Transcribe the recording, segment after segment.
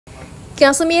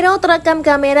Casemiro terekam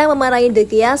kamera memarahi De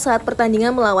Gea saat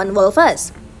pertandingan melawan Wolves.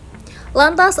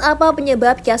 Lantas apa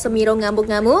penyebab Casemiro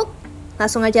ngamuk-ngamuk?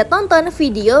 Langsung aja tonton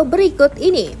video berikut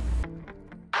ini.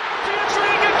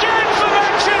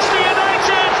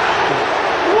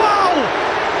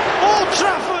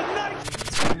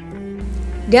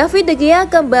 David De Gea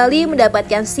kembali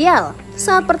mendapatkan sial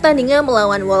saat pertandingan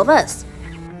melawan Wolves.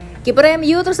 Kiper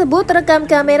MU tersebut terekam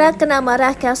kamera kena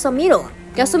marah Casemiro.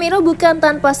 Casemiro bukan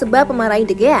tanpa sebab memarahi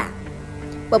De Gea.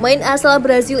 Pemain asal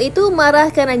Brasil itu marah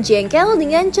karena jengkel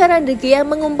dengan cara De Gea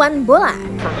mengumpan bola.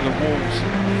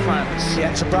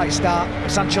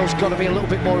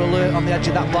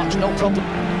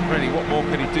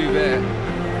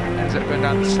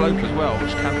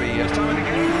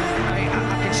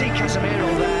 See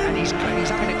Casemiro there, and he's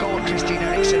having a go at Christian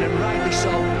Eriksen, and rightly so,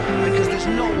 because there's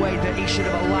no way that he should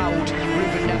have allowed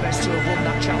Ruben Neves to have won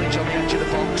that challenge on the edge of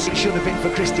the box. It should have been for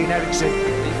Christian Eriksen.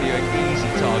 Easy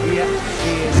target. Yeah,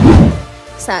 he is.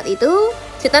 Saat itu,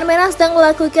 setan merah sedang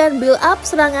melakukan build up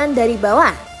serangan dari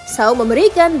bawah, Saat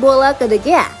memberikan bola ke De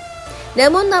Gea.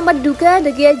 Namun tanpa diduga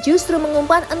De Gea justru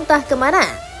mengumpan entah kemana.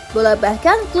 Bola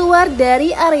bahkan keluar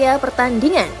dari area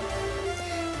pertandingan.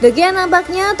 De Gea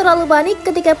nampaknya terlalu panik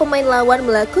ketika pemain lawan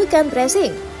melakukan pressing.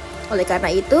 Oleh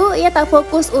karena itu, ia tak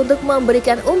fokus untuk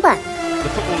memberikan umpan.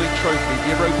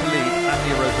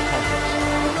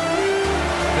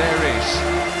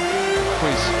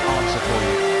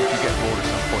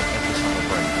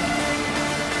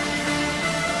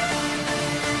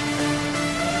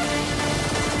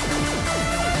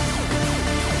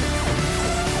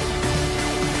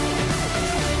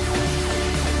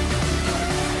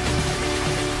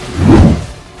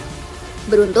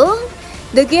 Beruntung,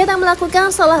 De Gea tak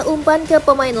melakukan salah umpan ke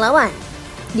pemain lawan.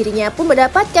 Dirinya pun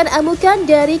mendapatkan amukan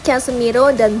dari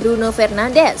Casemiro dan Bruno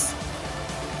Fernandes.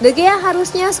 De Gea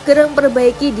harusnya segera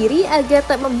memperbaiki diri agar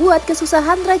tak membuat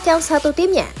kesusahan rekan satu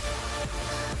timnya.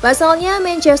 Pasalnya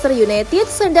Manchester United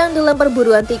sedang dalam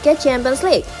perburuan tiket Champions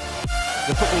League.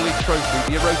 The Football League Trophy,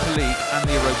 the Europa League and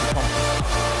the Europa Conference.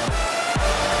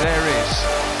 There is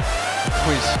a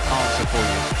quiz answer for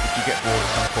you if you get bored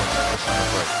at some point at the summer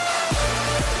break.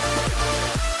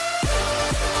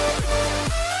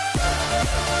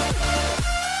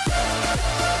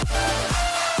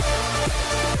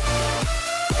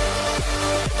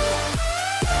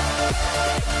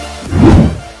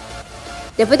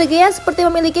 David De Gea seperti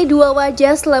memiliki dua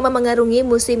wajah selama mengarungi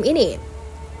musim ini.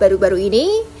 Baru-baru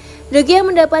ini, De Gea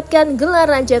mendapatkan gelar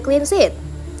Raja Clean Sheet.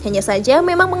 Hanya saja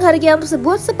memang penghargaan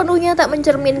tersebut sepenuhnya tak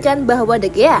mencerminkan bahwa De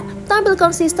Gea tampil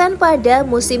konsisten pada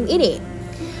musim ini.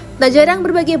 Tak jarang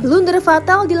berbagai blunder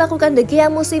fatal dilakukan De Gea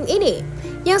musim ini,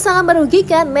 yang sangat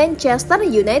merugikan Manchester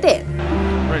United.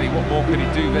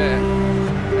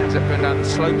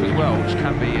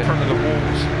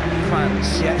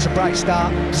 Yeah, it's a bright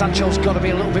start. Sancho's got to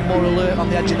be a little bit more alert on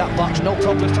the edge of that box. No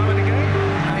problem.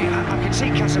 I can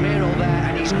see Casemiro there,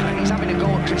 and he's having a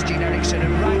go at Christian Eriksen,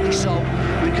 and rightly so,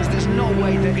 because there's no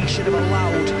way that he should have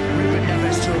allowed Ruben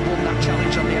Neves to have won that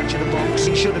challenge on the edge of the box.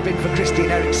 It should have been for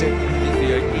Christian Eriksen.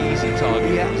 Easy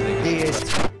target. Yeah, he is.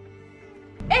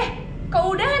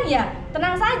 Keudahan ya?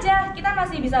 Tenang saja, kita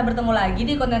masih bisa bertemu lagi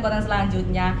di konten-konten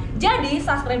selanjutnya. Jadi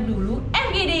subscribe dulu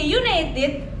FGD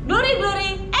United, Glory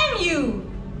Glory MU.